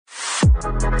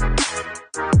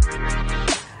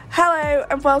Hello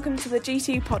and welcome to the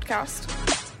G2 podcast.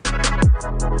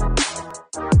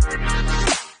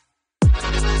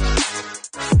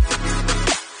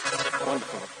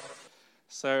 Wonderful.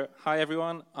 So, hi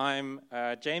everyone, I'm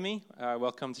Jamie.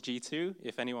 Welcome to G2,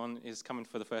 if anyone is coming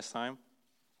for the first time.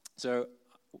 So,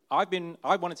 I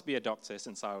wanted to be a doctor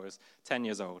since I was 10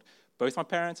 years old. Both my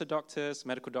parents are doctors,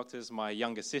 medical doctors. My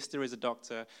younger sister is a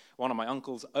doctor. One of my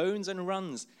uncles owns and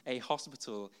runs a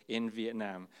hospital in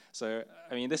Vietnam. So,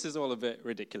 I mean, this is all a bit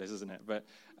ridiculous, isn't it? But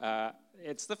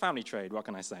it's the family trade, what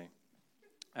can I say?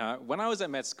 When I was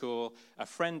at med school, a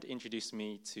friend introduced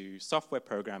me to software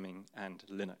programming and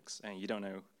Linux. And you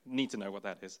need to know what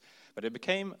that is. But it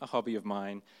became a hobby of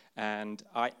mine, and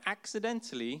I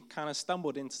accidentally kind of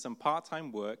stumbled into some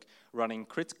part-time work running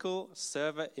critical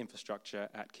server infrastructure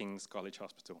at King's College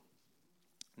Hospital.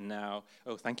 Now,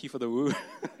 thank you for the woo.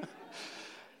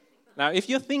 Now, if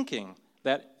you're thinking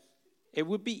that it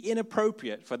would be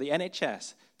inappropriate for the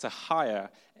NHS to hire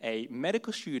a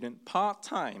medical student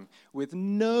part-time with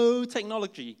no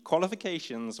technology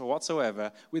qualifications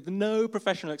whatsoever, with no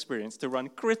professional experience to run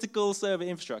critical server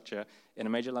infrastructure in a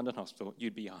major London hospital,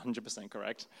 you'd be 100%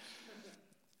 correct.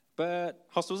 But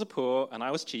hospitals are poor, and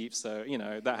I was cheap, so,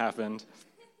 that happened.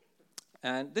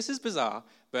 And this is bizarre,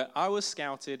 but I was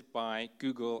scouted by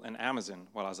Google and Amazon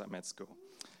while I was at med school.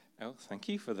 Oh, thank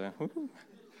you for the woo.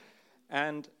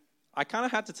 And I kind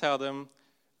of had to tell them,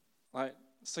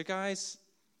 so guys,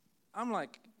 I'm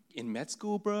in med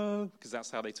school, bro, because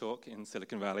that's how they talk in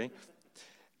Silicon Valley.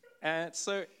 And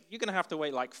so you're going to have to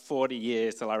wait 40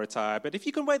 years till I retire. But if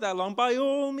you can wait that long, by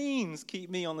all means, keep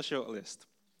me on the short list.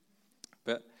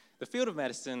 But the field of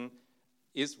medicine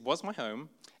was my home,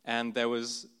 and there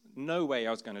was no way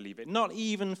I was going to leave it, not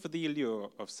even for the allure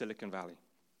of Silicon Valley.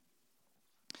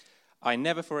 I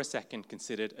never for a second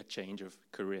considered a change of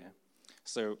career.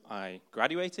 So I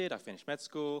graduated, I finished med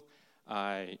school,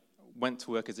 I went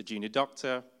to work as a junior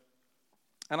doctor,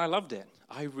 and I loved it.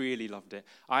 I really loved it.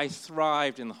 I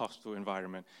thrived in the hospital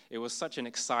environment. It was such an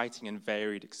exciting and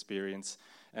varied experience.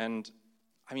 And,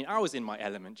 I was in my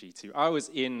element, G2. I was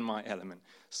in my element.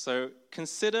 So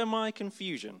consider my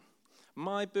confusion,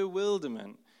 my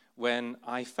bewilderment, when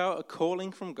I felt a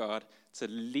calling from God to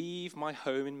leave my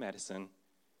home in medicine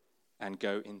and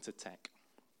go into tech.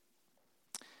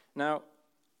 Now,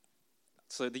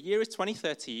 so the year is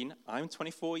 2013. I'm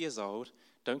 24 years old.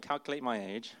 Don't calculate my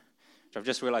age, which I've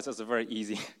just realized that's a very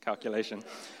easy calculation.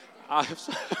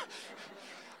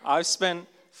 I've spent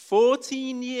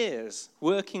 14 years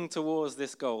working towards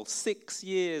this goal, 6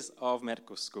 years of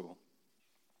medical school.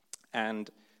 And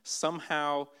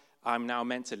somehow I'm now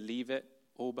meant to leave it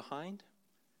all behind.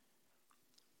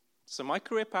 So my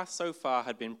career path so far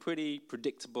had been pretty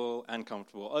predictable and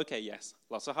comfortable. Okay, yes,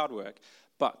 lots of hard work.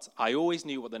 But I always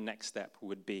knew what the next step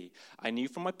would be. I knew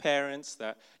from my parents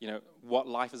that, what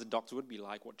life as a doctor would be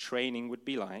like, what training would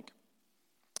be like.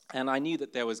 And I knew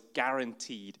that there was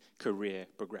guaranteed career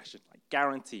progression,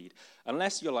 guaranteed.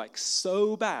 Unless you're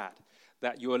so bad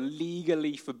that you're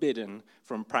legally forbidden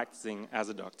from practicing as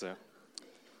a doctor.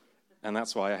 And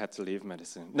that's why I had to leave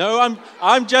medicine. No,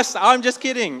 I'm just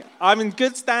kidding. I'm in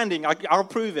good standing. I'll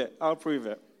prove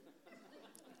it.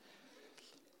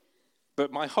 But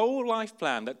my whole life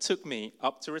plan that took me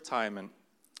up to retirement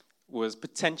was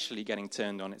potentially getting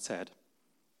turned on its head.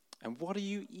 And what are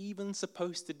you even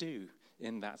supposed to do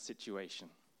in that situation?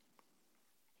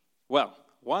 Well,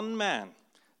 one man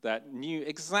that knew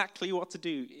exactly what to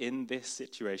do in this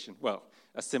situation,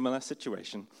 a similar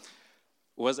situation,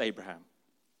 was Abraham.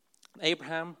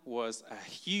 Abraham was a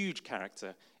huge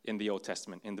character in the Old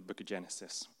Testament, in the book of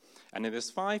Genesis. And in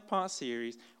this 5-part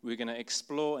series, we're going to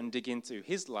explore and dig into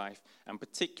his life, and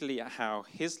particularly how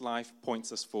his life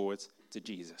points us forward to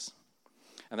Jesus.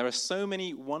 And there are so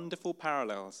many wonderful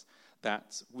parallels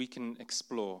that we can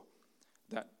explore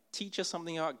that teach us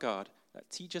something about God, that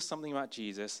teach us something about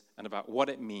Jesus, and about what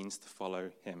it means to follow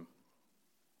him.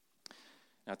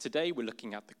 Now, today we're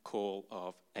looking at the call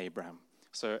of Abraham.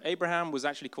 So Abraham was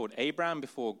actually called Abram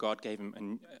before God gave him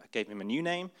a new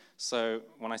name. So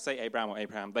when I say Abraham or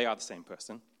Abraham, they are the same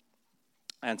person.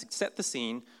 And to set the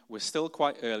scene, we're still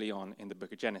quite early on in the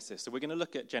book of Genesis. So we're going to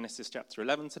look at Genesis chapter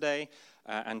 11 today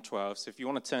and 12. So if you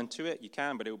want to turn to it, you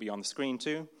can, but it will be on the screen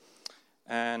too.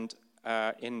 And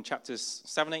in chapters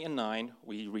 7, 8, and 9,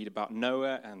 we read about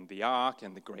Noah and the ark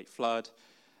and the great flood.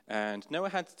 And Noah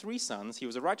had 3 sons. He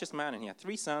was a righteous man, and he had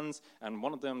 3 sons. And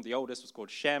one of them, the oldest, was called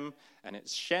Shem. And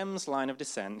it's Shem's line of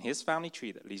descent, his family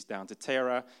tree that leads down to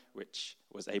Terah, which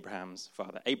was Abraham's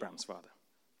father.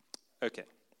 Okay,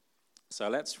 so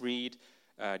let's read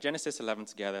Genesis 11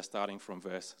 together, starting from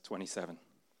verse 27.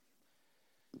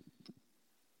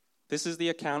 This is the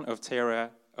account of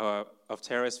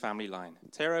Terah's family line.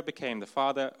 Terah became the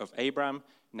father of Abram,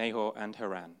 Nahor, and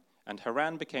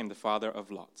Haran became the father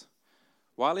of Lot.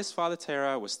 While his father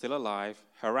Terah was still alive,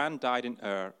 Haran died in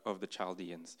Ur of the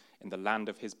Chaldeans, in the land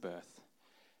of his birth.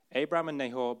 Abram and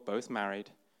Nahor both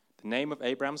married. The name of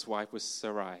Abram's wife was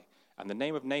Sarai, and the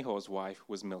name of Nahor's wife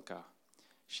was Milcah.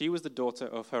 She was the daughter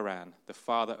of Haran, the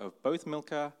father of both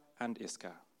Milcah and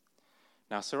Iscah.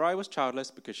 Now Sarai was childless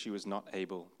because she was not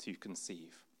able to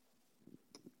conceive.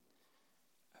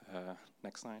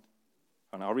 Next slide.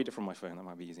 Oh, no, I'll read it from my phone, that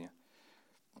might be easier.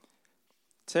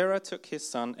 Terah took his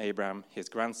son Abram, his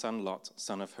grandson Lot,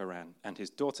 son of Haran, and his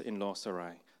daughter-in-law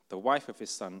Sarai, the wife of his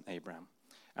son Abram.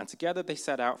 And together they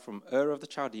set out from Ur of the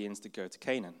Chaldeans to go to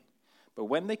Canaan. But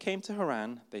when they came to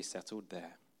Haran, they settled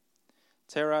there.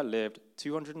 Terah lived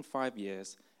 205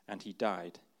 years, and he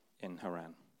died in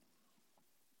Haran.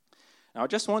 Now, I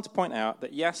just want to point out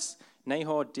that, yes,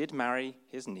 Nahor did marry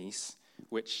his niece,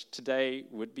 which today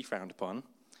would be frowned upon,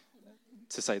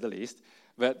 to say the least.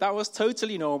 But that was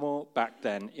totally normal back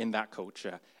then in that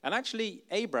culture. And actually,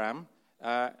 Abram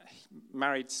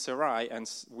married Sarai,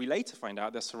 and we later find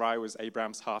out that Sarai was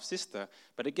Abram's half-sister.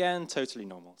 But again, totally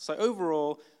normal. So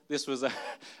overall, this was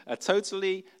a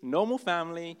totally normal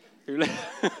family who,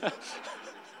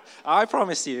 I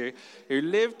promise you, who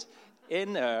lived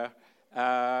in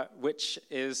which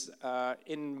is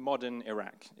in modern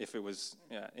Iraq, if it was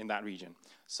in that region.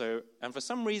 So, and for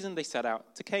some reason, they set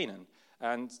out to Canaan.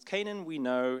 And Canaan, we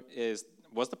know,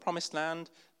 was the promised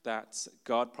land that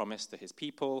God promised to his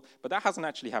people, but that hasn't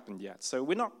actually happened yet. So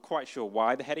we're not quite sure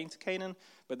why they're heading to Canaan,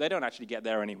 but they don't actually get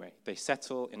there anyway. They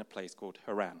settle in a place called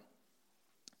Haran.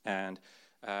 And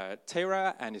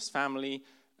Terah and his family,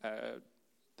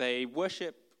 they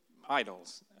worship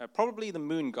idols, probably the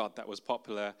moon god that was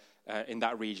popular in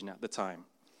that region at the time.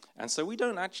 And so we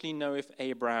don't actually know if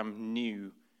Abram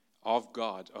knew of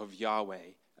God, of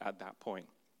Yahweh at that point.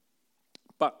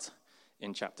 But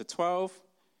in chapter 12,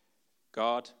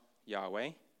 God, Yahweh,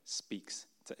 speaks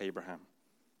to Abraham.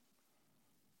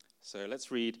 So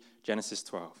let's read Genesis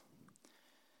 12.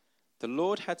 The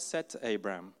Lord had said to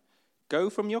Abram, "Go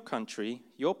from your country,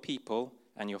 your people,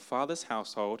 and your father's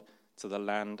household to the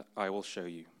land I will show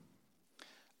you.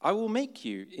 I will make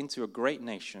you into a great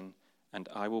nation, and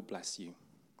I will bless you.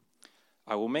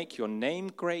 I will make your name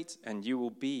great, and you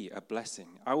will be a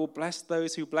blessing. I will bless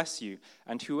those who bless you,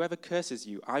 and whoever curses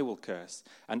you, I will curse.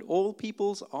 And all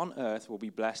peoples on earth will be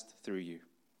blessed through you."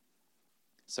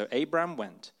 So Abram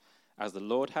went, as the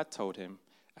Lord had told him,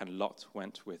 and Lot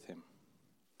went with him.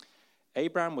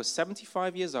 Abram was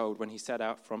 75 years old when he set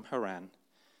out from Haran.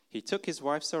 He took his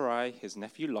wife Sarai, his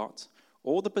nephew Lot,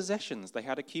 all the possessions they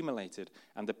had accumulated,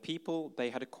 and the people they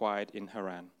had acquired in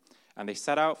Haran, and they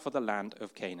set out for the land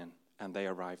of Canaan. And they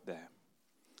arrived there.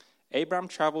 Abram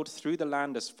traveled through the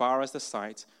land as far as the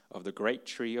site of the great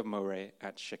tree of Moreh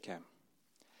at Shechem.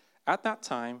 At that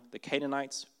time, the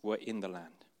Canaanites were in the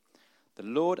land. The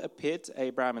Lord appeared to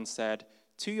Abram and said,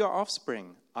 "To your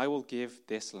offspring I will give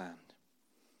this land."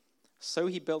 So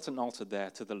he built an altar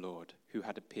there to the Lord, who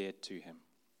had appeared to him.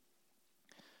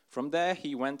 From there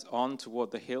he went on toward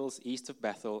the hills east of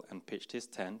Bethel and pitched his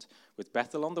tent, with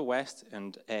Bethel on the west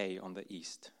and Ai on the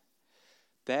east.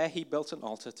 There he built an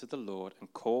altar to the Lord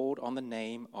and called on the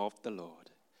name of the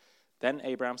Lord. Then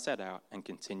Abram set out and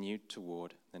continued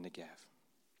toward the Negev.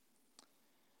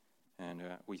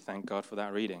 And we thank God for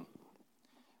that reading.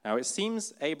 Now it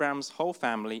seems Abram's whole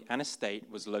family and estate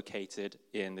was located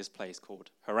in this place called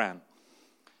Haran.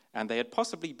 And they had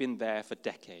possibly been there for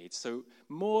decades, so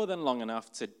more than long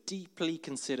enough to deeply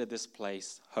consider this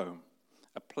place home,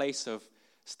 a place of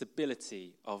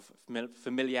stability, of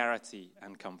familiarity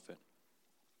and comfort.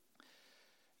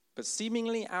 But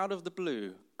seemingly out of the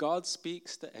blue, God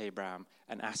speaks to Abram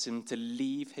and asks him to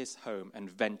leave his home and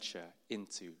venture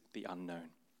into the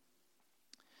unknown.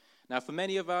 Now, for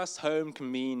many of us, home can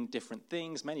mean different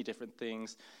things, many different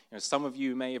things. Some of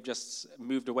you may have just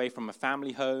moved away from a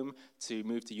family home to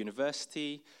move to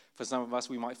university. For some of us,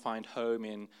 we might find home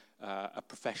in a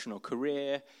professional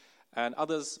career. And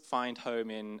others find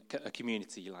home in a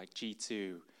community like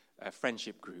G2, a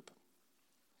friendship group.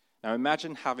 Now,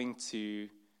 imagine having to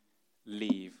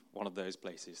leave one of those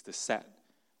places, to set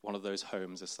one of those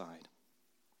homes aside.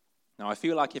 Now, I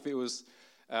feel like if it was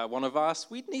one of us,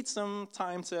 we'd need some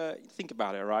time to think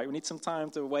about it, right? We need some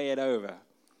time to weigh it over.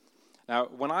 Now,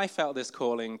 when I felt this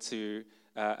calling to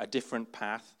a different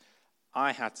path,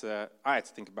 I had to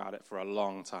think about it for a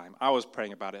long time. I was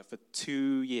praying about it for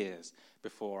 2 years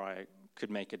before I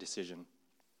could make a decision.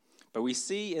 But we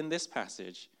see in this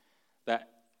passage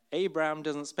that Abram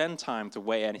doesn't spend time to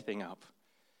weigh anything up.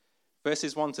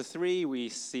 Verses 1 to 3, we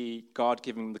see God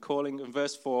giving him the calling. In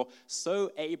verse 4,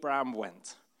 so Abram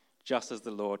went, just as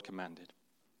the Lord commanded.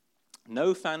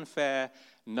 No fanfare,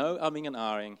 no umming and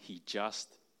ahhing, he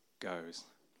just goes.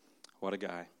 What a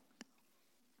guy.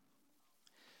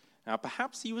 Now,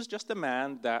 perhaps he was just a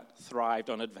man that thrived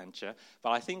on adventure,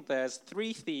 but I think there's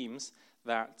three themes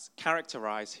that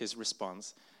characterize his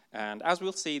response. And as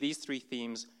we'll see, these three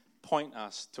themes point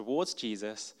us towards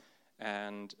Jesus,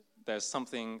 and there's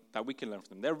something that we can learn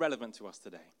from them. They're relevant to us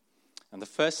today. And the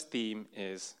first theme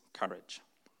is courage.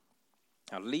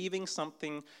 Now, leaving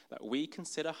something that we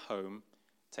consider home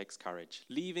takes courage.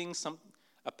 Leaving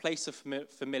a place of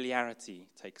familiarity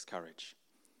takes courage.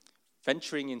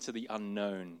 Venturing into the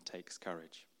unknown takes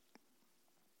courage.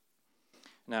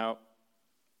 Now,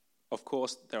 of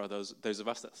course, there are those of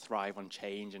us that thrive on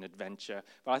change and adventure,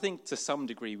 but I think to some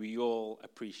degree we all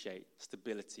appreciate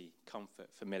stability, comfort,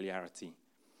 familiarity.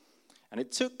 And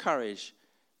it took courage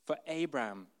for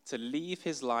Abram to leave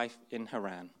his life in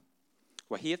Haran,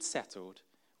 where he had settled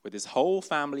with his whole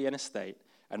family and estate,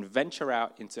 and venture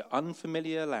out into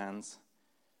unfamiliar lands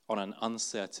on an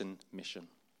uncertain mission.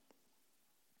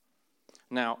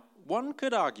 Now, one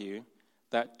could argue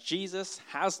that Jesus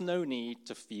has no need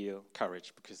to feel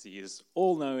courage because he is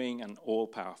all-knowing and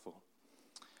all-powerful.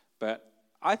 But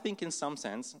I think in some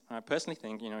sense, I personally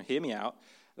think, hear me out,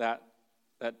 that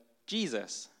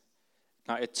Jesus,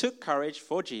 now it took courage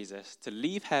for Jesus to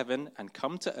leave heaven and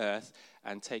come to earth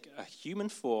and take a human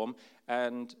form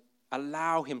and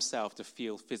allow himself to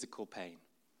feel physical pain.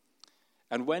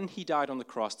 And when he died on the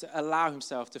cross, to allow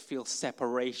himself to feel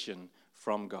separation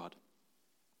from God.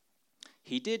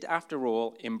 He did, after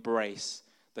all, embrace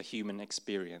the human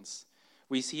experience.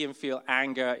 We see him feel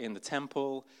anger in the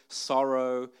temple,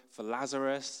 sorrow for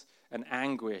Lazarus, and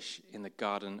anguish in the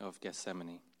Garden of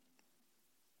Gethsemane.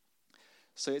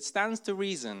 So it stands to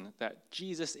reason that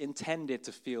Jesus intended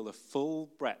to feel the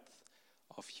full breadth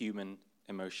of human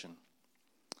emotion.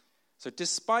 So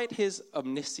despite his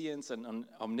omniscience and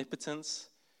omnipotence,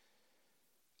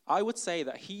 I would say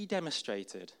that he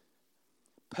demonstrated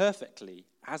perfectly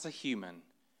as a human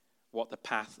what the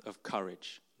path of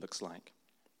courage looks like.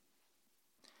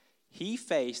 He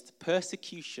faced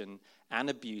persecution and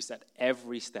abuse at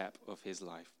every step of his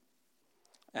life.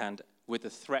 And with the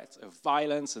threat of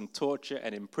violence and torture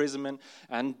and imprisonment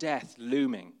and death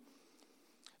looming.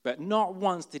 But not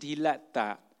once did he let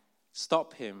that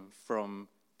stop him from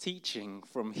teaching,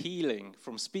 from healing,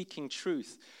 from speaking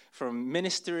truth, from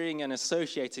ministering and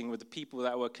associating with the people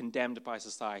that were condemned by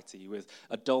society, with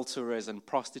adulterers and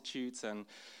prostitutes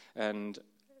and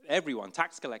everyone,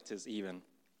 tax collectors even.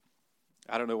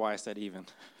 I don't know why I said even.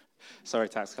 Sorry,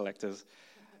 tax collectors.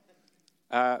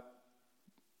 But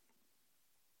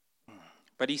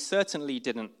he certainly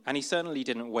didn't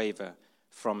waver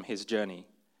from his journey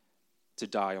to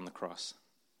die on the cross.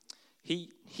 He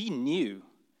knew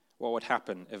what would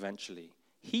happen eventually.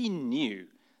 He knew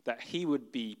that he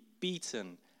would be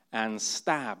beaten and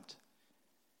stabbed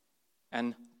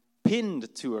and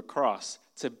pinned to a cross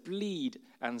to bleed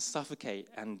and suffocate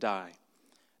and die.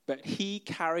 But he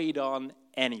carried on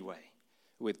anyway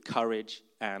with courage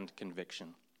and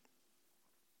conviction.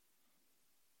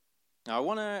 Now, I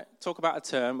want to talk about a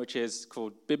term which is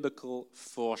called biblical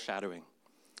foreshadowing.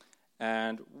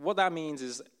 And what that means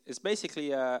is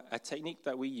basically a technique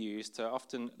that we use to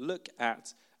often look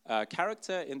at a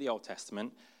character in the Old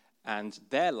Testament and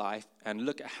their life and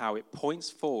look at how it points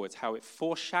forward, how it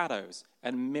foreshadows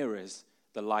and mirrors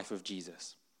the life of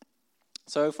Jesus.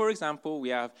 So, for example, we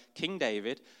have King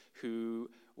David, who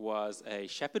was a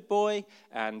shepherd boy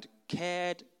and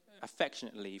cared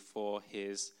affectionately for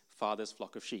his father's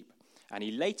flock of sheep. And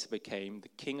he later became the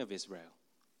king of Israel.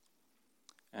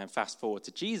 And fast forward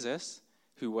to Jesus,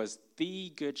 who was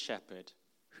the good shepherd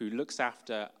who looks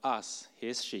after us,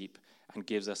 his sheep, and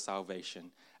gives us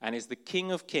salvation, and is the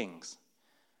King of kings,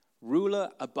 ruler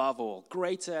above all,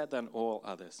 greater than all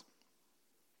others.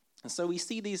 And so we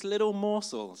see these little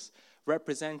morsels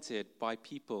represented by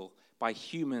people, by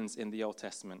humans in the Old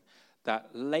Testament, that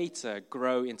later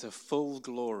grow into full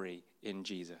glory in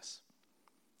Jesus.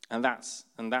 And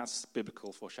that's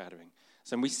biblical foreshadowing.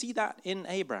 So we see that in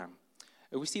Abraham.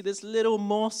 We see this little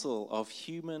morsel of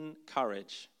human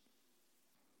courage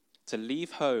to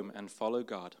leave home and follow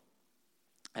God.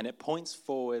 And it points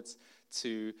forwards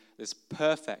to this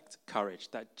perfect courage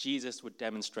that Jesus would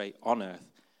demonstrate on earth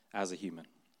as a human.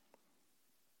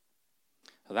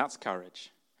 So that's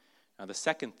courage. Now the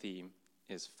second theme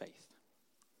is faith.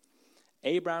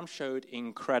 Abraham showed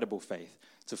incredible faith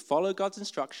to follow God's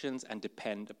instructions and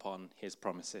depend upon his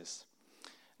promises.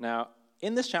 Now,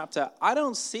 in this chapter, I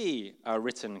don't see a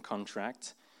written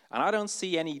contract. And I don't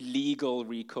see any legal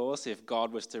recourse if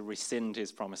God was to rescind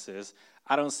his promises.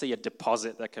 I don't see a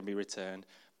deposit that can be returned.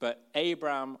 But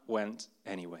Abraham went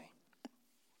anyway.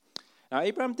 Now,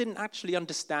 Abraham didn't actually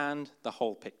understand the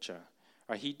whole picture.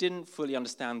 Right? He didn't fully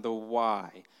understand the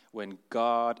why when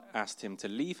God asked him to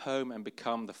leave home and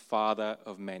become the father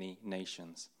of many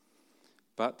nations.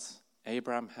 But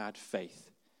Abraham had faith,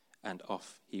 and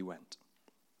off he went.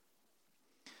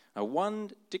 Now,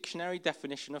 one dictionary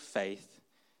definition of faith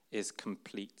is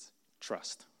complete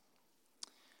trust.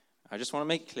 I just want to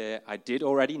make it clear, I did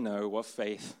already know what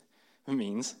faith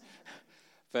means,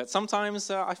 but sometimes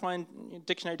I find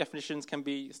dictionary definitions can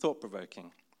be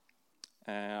thought-provoking.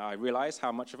 I realize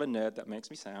how much of a nerd that makes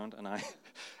me sound, and I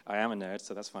am a nerd,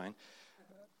 so that's fine.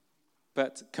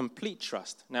 But complete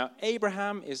trust. Now,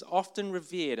 Abraham is often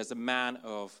revered as a man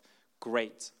of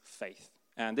great faith,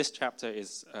 and this chapter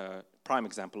is a prime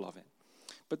example of it.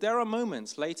 But there are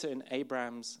moments later in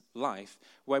Abraham's life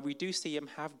where we do see him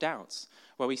have doubts,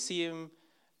 where we see him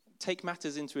take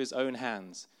matters into his own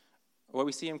hands, where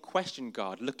we see him question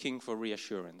God, looking for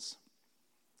reassurance.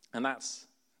 And that's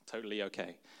totally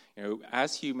okay. You know,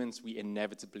 as humans, we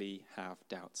inevitably have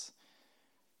doubts.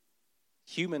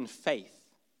 Human faith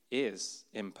is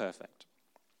imperfect.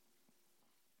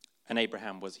 And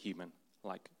Abraham was human,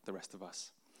 like the rest of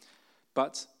us.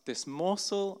 But this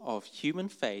morsel of human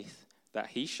faith that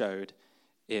he showed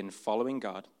in following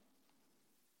God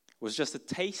was just a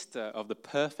taster of the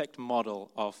perfect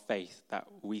model of faith that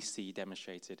we see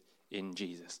demonstrated in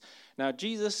Jesus. Now,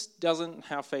 Jesus doesn't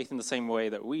have faith in the same way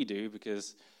that we do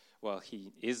because, well,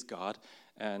 he is God,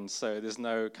 and so there's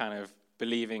no kind of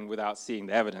believing without seeing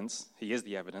the evidence. He is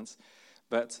the evidence.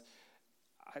 But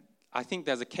I think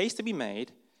there's a case to be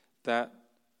made that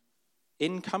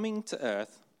in coming to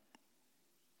earth,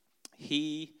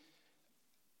 he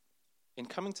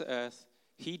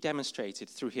demonstrated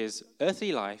through his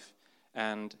earthly life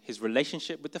and his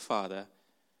relationship with the Father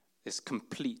this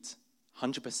complete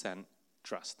 100%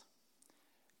 trust,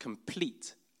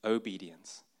 complete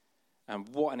obedience. And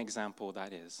what an example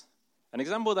that is. An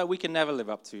example that we can never live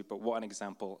up to, but what an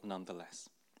example nonetheless.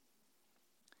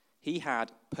 He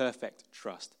had perfect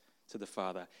trust to the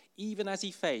Father, even as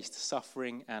he faced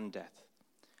suffering and death,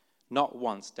 not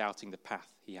once doubting the path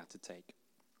he had to take.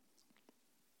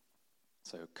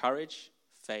 So courage,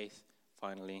 faith,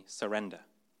 finally surrender.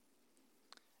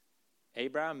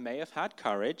 Abraham may have had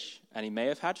courage and he may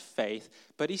have had faith,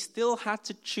 but he still had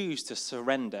to choose to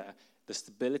surrender the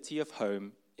stability of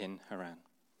home in Haran.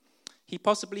 He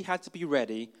possibly had to be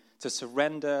ready to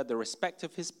surrender the respect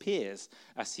of his peers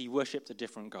as he worshipped a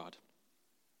different God.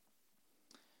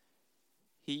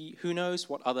 Who knows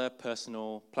what other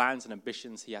personal plans and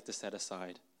ambitions he had to set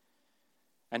aside.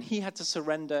 And he had to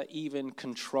surrender even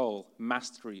control,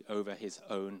 mastery over his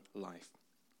own life.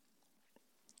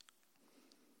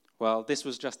 Well, this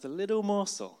was just a little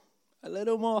morsel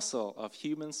of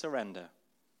human surrender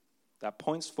that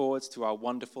points forwards to our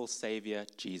wonderful Savior,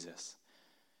 Jesus,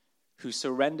 who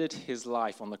surrendered his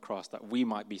life on the cross that we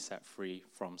might be set free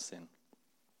from sin.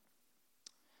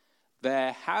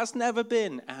 There has never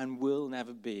been and will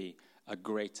never be a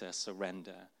greater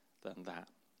surrender than that.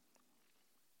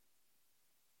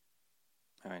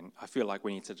 I feel like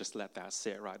we need to just let that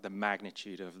sit, right? The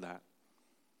magnitude of that.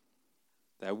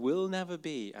 There will never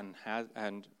be and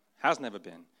has never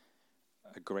been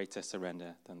a greater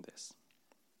surrender than this.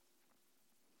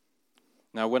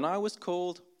 Now, when I was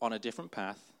called on a different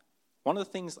path, one of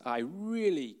the things I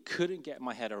really couldn't get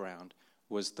my head around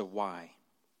was the why.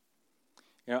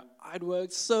 You know, I'd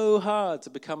worked so hard to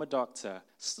become a doctor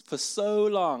for so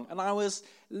long, and I was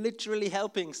literally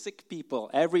helping sick people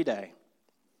every day.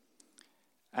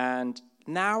 And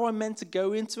now I'm meant to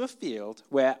go into a field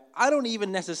where I don't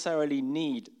even necessarily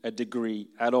need a degree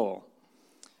at all.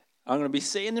 I'm going to be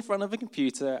sitting in front of a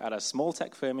computer at a small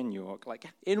tech firm in New York. Like,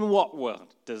 in what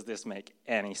world does this make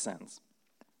any sense?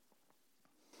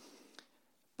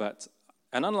 But,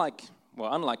 and unlike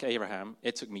Abraham,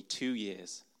 it took me 2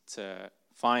 years to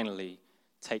finally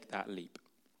take that leap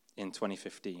in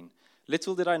 2015.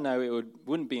 Little did I know it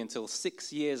wouldn't be until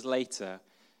 6 years later,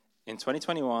 in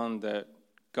 2021, that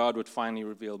God would finally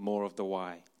reveal more of the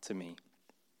why to me.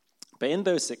 But in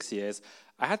those 6 years,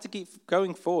 I had to keep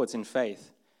going forwards in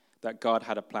faith that God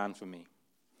had a plan for me.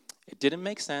 It didn't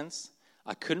make sense.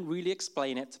 I couldn't really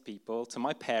explain it to people, to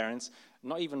my parents,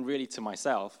 not even really to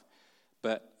myself.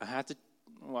 But I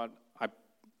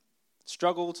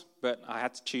struggled, but I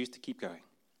had to choose to keep going.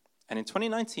 And in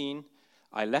 2019,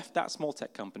 I left that small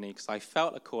tech company because I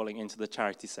felt a calling into the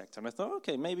charity sector. And I thought,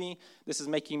 okay, maybe this is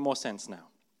making more sense now.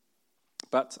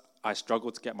 But I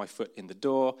struggled to get my foot in the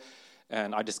door.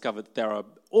 and I discovered there are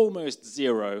almost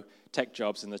zero tech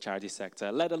jobs in the charity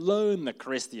sector, let alone the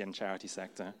Christian charity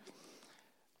sector.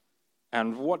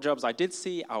 And what jobs I did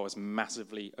see, I was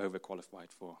massively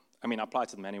overqualified for. I mean, I applied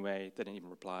to them anyway. They didn't even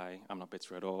reply. I'm not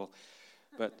bitter at all.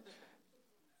 But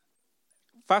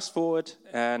fast forward,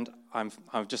 and I'm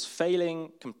just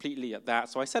failing completely at that.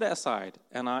 So I set it aside.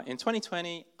 And in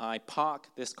 2020, I park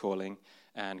this calling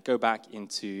and go back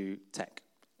into tech,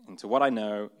 into what I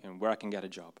know and where I can get a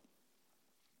job.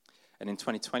 And in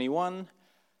 2021,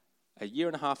 a year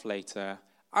and a half later,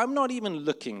 I'm not even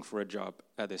looking for a job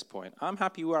at this point. I'm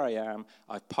happy where I am.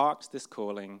 I've parked this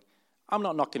calling. I'm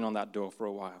not knocking on that door for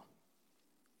a while.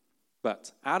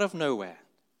 But out of nowhere,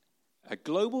 a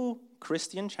global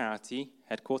Christian charity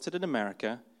headquartered in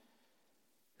America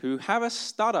who have a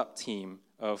startup team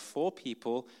of 4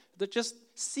 people that just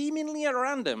seemingly at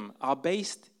random are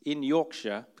based in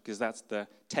Yorkshire, because that's the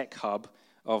tech hub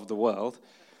of the world.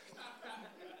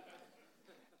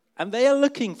 And they are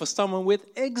looking for someone with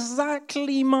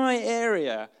exactly my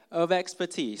area of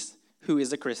expertise who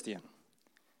is a Christian.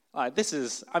 This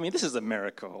is a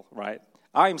miracle, right?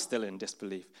 I'm still in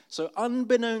disbelief. So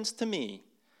unbeknownst to me,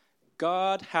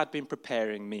 God had been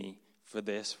preparing me for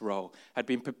this role, had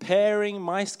been preparing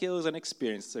my skills and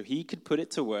experience so he could put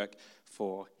it to work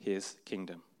for his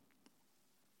kingdom.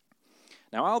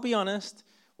 Now, I'll be honest,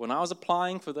 when I was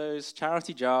applying for those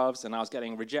charity jobs and I was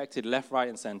getting rejected left, right,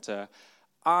 and center,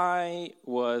 I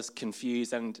was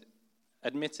confused and,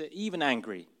 admit it, even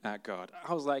angry at God.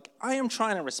 I was like, I am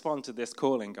trying to respond to this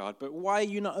calling, God, but why are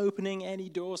you not opening any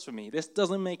doors for me? This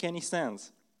doesn't make any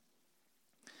sense.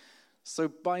 So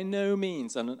by no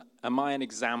means am I an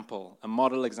example, a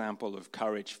model example of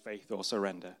courage, faith, or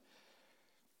surrender.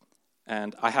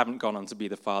 And I haven't gone on to be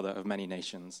the father of many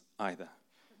nations either.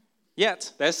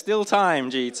 Yet, there's still time,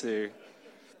 G2.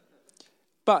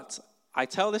 But I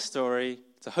tell this story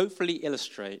to hopefully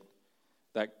illustrate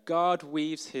that God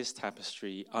weaves his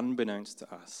tapestry unbeknownst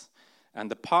to us,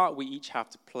 and the part we each have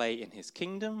to play in his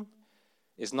kingdom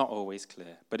is not always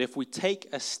clear. But if we take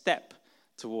a step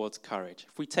towards courage,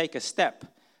 if we take a step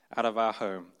out of our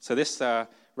home, so this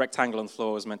rectangle on the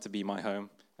floor is meant to be my home,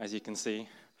 as you can see,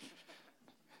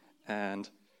 and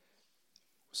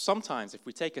sometimes if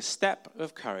we take a step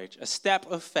of courage, a step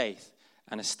of faith,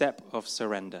 and a step of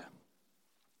surrender,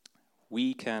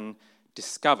 we can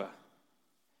discover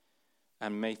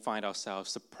and may find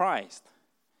ourselves surprised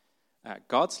at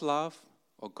God's love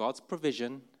or God's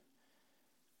provision,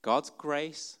 God's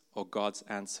grace or God's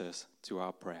answers to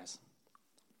our prayers.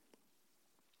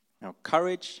 Now,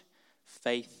 courage,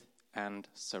 faith, and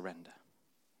surrender.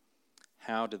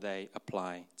 How do they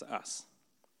apply to us?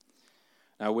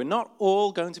 Now, we're not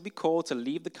all going to be called to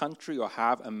leave the country or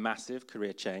have a massive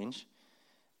career change.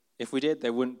 If we did,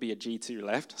 there wouldn't be a G2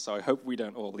 left, so I hope we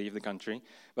don't all leave the country.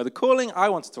 But the calling I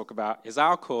want to talk about is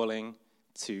our calling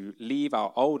to leave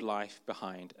our old life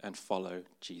behind and follow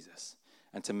Jesus,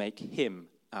 and to make him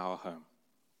our home.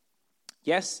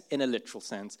 Yes, in a literal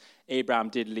sense, Abraham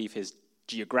did leave his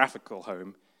geographical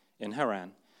home in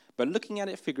Haran, but looking at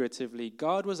it figuratively,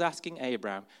 God was asking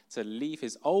Abraham to leave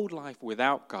his old life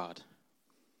without God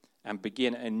and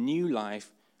begin a new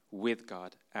life with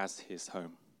God as his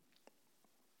home.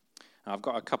 I've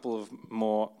got a couple of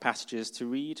more passages to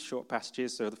read, short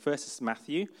passages. So the first is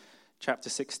Matthew, chapter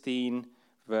 16,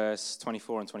 verse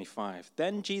 24 and 25.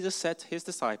 Then Jesus said to his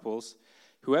disciples,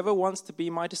 "Whoever wants to be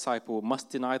my disciple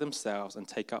must deny themselves and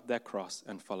take up their cross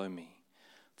and follow me.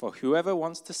 For whoever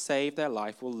wants to save their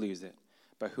life will lose it,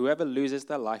 but whoever loses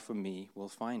their life for me will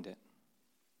find it."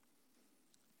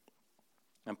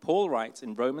 And Paul writes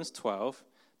in Romans 12,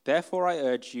 "Therefore I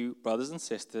urge you, brothers and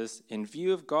sisters, in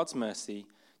view of God's mercy,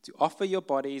 to offer your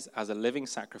bodies as a living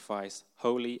sacrifice,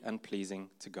 holy and pleasing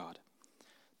to God.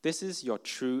 This is your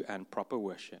true and proper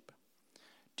worship.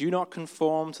 Do not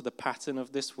conform to the pattern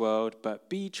of this world, but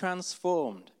be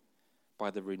transformed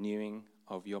by the renewing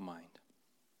of your mind."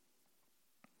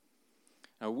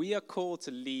 Now, we are called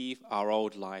to leave our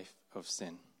old life of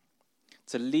sin,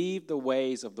 to leave the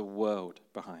ways of the world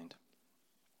behind,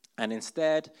 and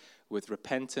instead, with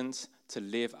repentance, to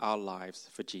live our lives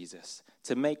for Jesus,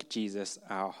 to make Jesus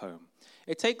our home.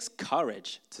 It takes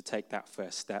courage to take that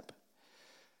first step,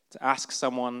 to ask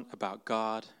someone about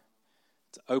God,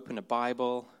 to open a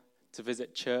Bible, to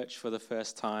visit church for the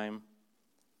first time,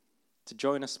 to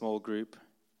join a small group.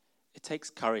 It takes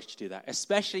courage to do that,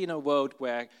 especially in a world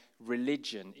where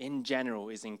religion in general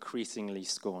is increasingly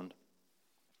scorned.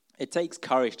 It takes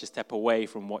courage to step away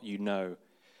from what you know,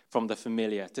 from the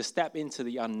familiar, to step into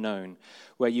the unknown,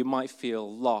 where you might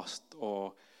feel lost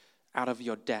or out of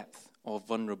your depth or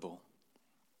vulnerable.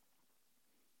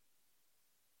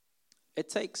 it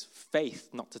takes faith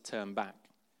not to turn back.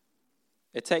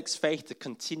 It takes faith to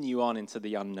continue on into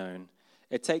the unknown.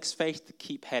 It takes faith to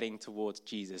keep heading towards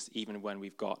Jesus even when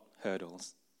we've got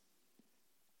hurdles.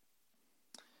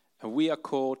 And we are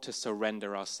called to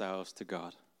surrender ourselves to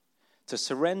God, to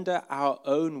surrender our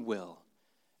own will,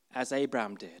 as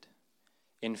Abraham did,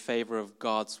 in favor of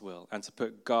God's will, and to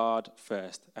put God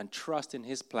first and trust in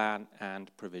his plan and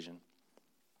provision,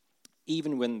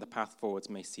 even when the path forwards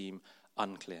may seem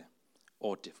unclear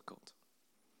or difficult.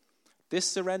 This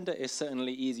surrender is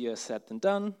certainly easier said than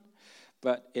done,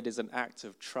 but it is an act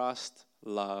of trust,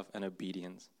 love, and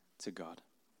obedience to God.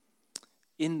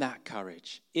 In that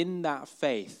courage, in that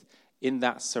faith, in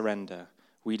that surrender,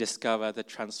 we discover the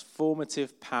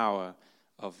transformative power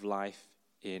of life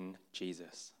in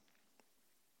Jesus.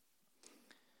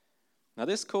 Now,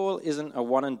 this call isn't a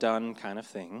one and done kind of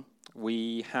thing.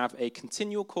 We have a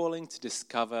continual calling to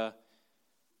discover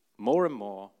more and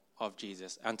more of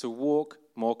Jesus and to walk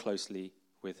more closely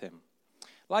with him.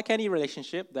 Like any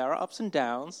relationship, there are ups and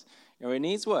downs. It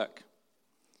needs work.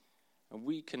 And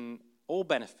we can all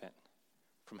benefit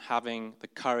from having the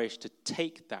courage to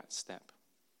take that step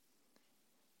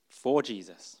for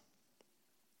Jesus.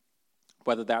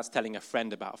 Whether that's telling a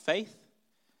friend about faith,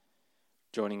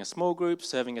 joining a small group,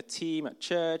 serving a team at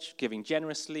church, giving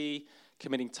generously,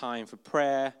 committing time for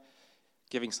prayer,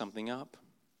 giving something up.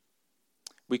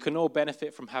 We can all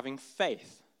benefit from having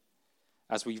faith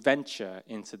as we venture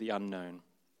into the unknown.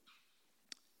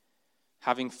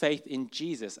 Having faith in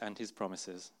Jesus and his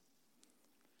promises.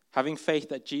 Having faith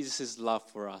that Jesus' love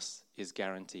for us is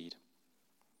guaranteed.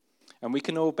 And we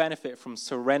can all benefit from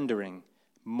surrendering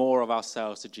more of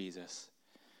ourselves to Jesus.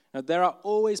 Now, there are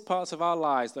always parts of our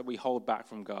lives that we hold back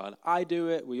from God. I do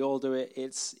it, we all do it,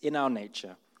 it's in our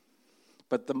nature.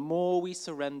 But the more we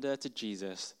surrender to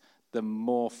Jesus, the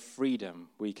more freedom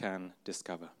we can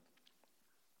discover.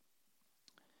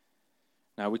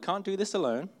 Now, we can't do this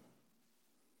alone,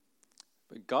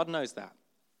 but God knows that.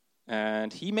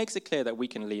 And he makes it clear that we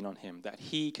can lean on him, that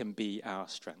he can be our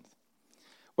strength.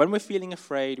 When we're feeling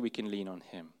afraid, we can lean on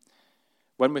him.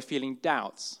 When we're feeling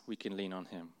doubts, we can lean on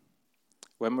him.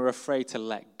 When we're afraid to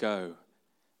let go,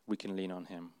 we can lean on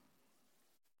him.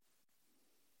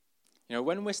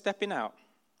 When we're stepping out,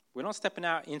 we're not stepping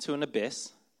out into an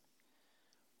abyss.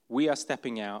 We are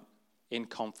stepping out in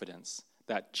confidence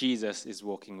that Jesus is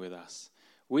walking with us.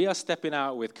 We are stepping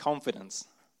out with confidence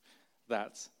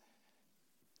that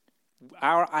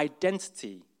our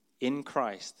identity in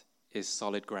Christ is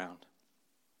solid ground.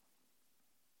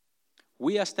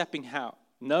 We are stepping out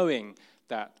knowing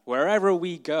that wherever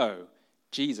we go,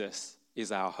 Jesus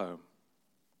is our home.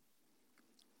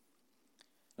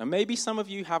 Now, maybe some of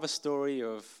you have a story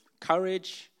of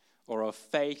courage or of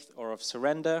faith or of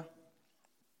surrender.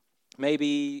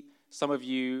 Maybe some of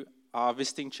you are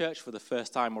visiting church for the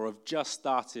first time or have just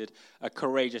started a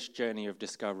courageous journey of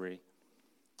discovery.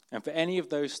 And for any of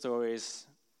those stories,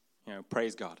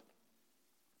 praise God.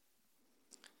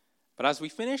 But as we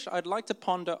finish, I'd like to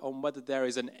ponder on whether there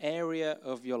is an area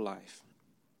of your life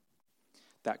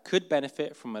that could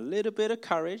benefit from a little bit of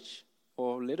courage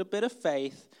or a little bit of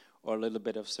faith or a little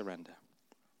bit of surrender.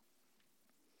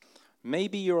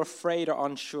 Maybe you're afraid or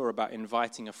unsure about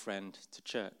inviting a friend to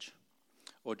church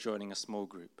or joining a small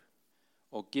group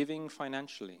or giving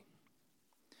financially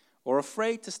or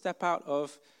afraid to step out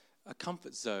of a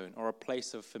comfort zone or a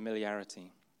place of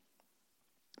familiarity.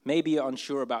 Maybe you're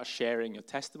unsure about sharing your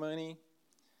testimony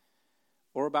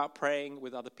or about praying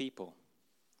with other people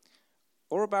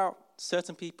or about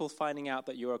certain people finding out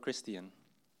that you're a Christian.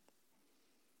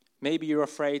 Maybe you're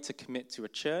afraid to commit to a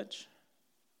church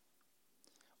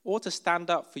or to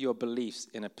stand up for your beliefs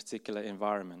in a particular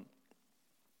environment.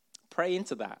 Pray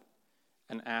into that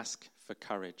and ask for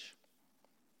courage.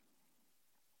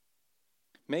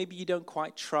 Maybe you don't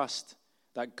quite trust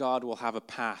that God will have a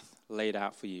path laid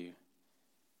out for you.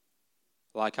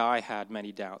 Like I had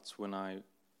many doubts when I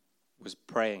was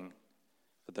praying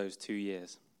for those 2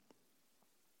 years.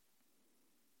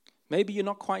 Maybe you're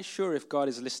not quite sure if God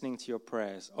is listening to your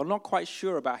prayers, or not quite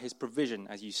sure about his provision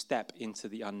as you step into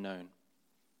the unknown.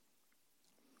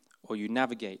 Or you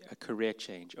navigate a career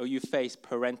change, or you face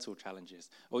parental challenges,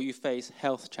 or you face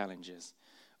health challenges,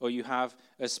 or you have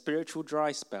a spiritual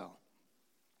dry spell,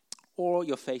 or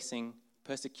you're facing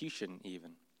persecution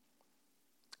even.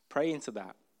 Pray into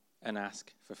that and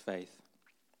ask for faith.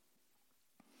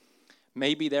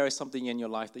 Maybe there is something in your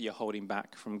life that you're holding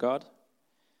back from God,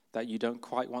 that you don't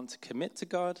quite want to commit to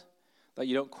God, that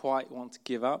you don't quite want to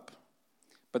give up,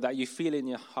 but that you feel in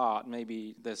your heart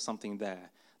maybe there's something there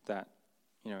that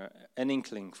an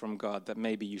inkling from God that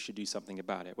maybe you should do something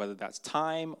about it, whether that's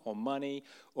time or money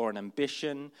or an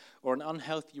ambition or an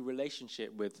unhealthy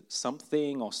relationship with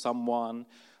something or someone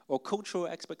or cultural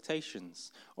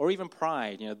expectations or even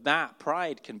pride. That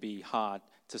pride can be hard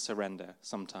to surrender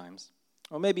sometimes.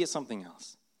 Or maybe it's something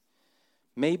else.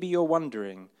 Maybe you're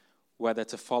wondering whether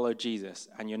to follow Jesus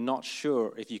and you're not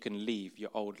sure if you can leave your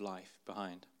old life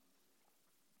behind.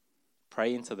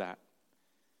 Pray into that.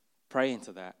 Pray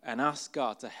into that and ask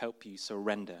God to help you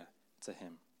surrender to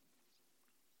him.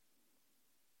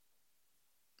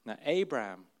 Now,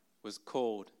 Abraham was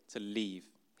called to leave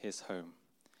his home.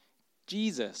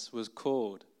 Jesus was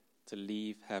called to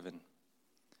leave heaven.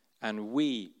 And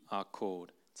we are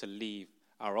called to leave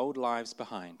our old lives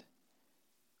behind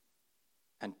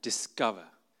and discover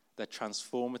the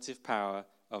transformative power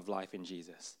of life in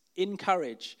Jesus. In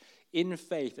courage, in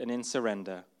faith, and in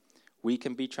surrender, we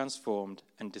can be transformed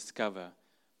and discover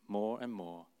more and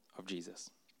more of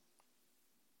Jesus.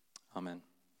 Amen.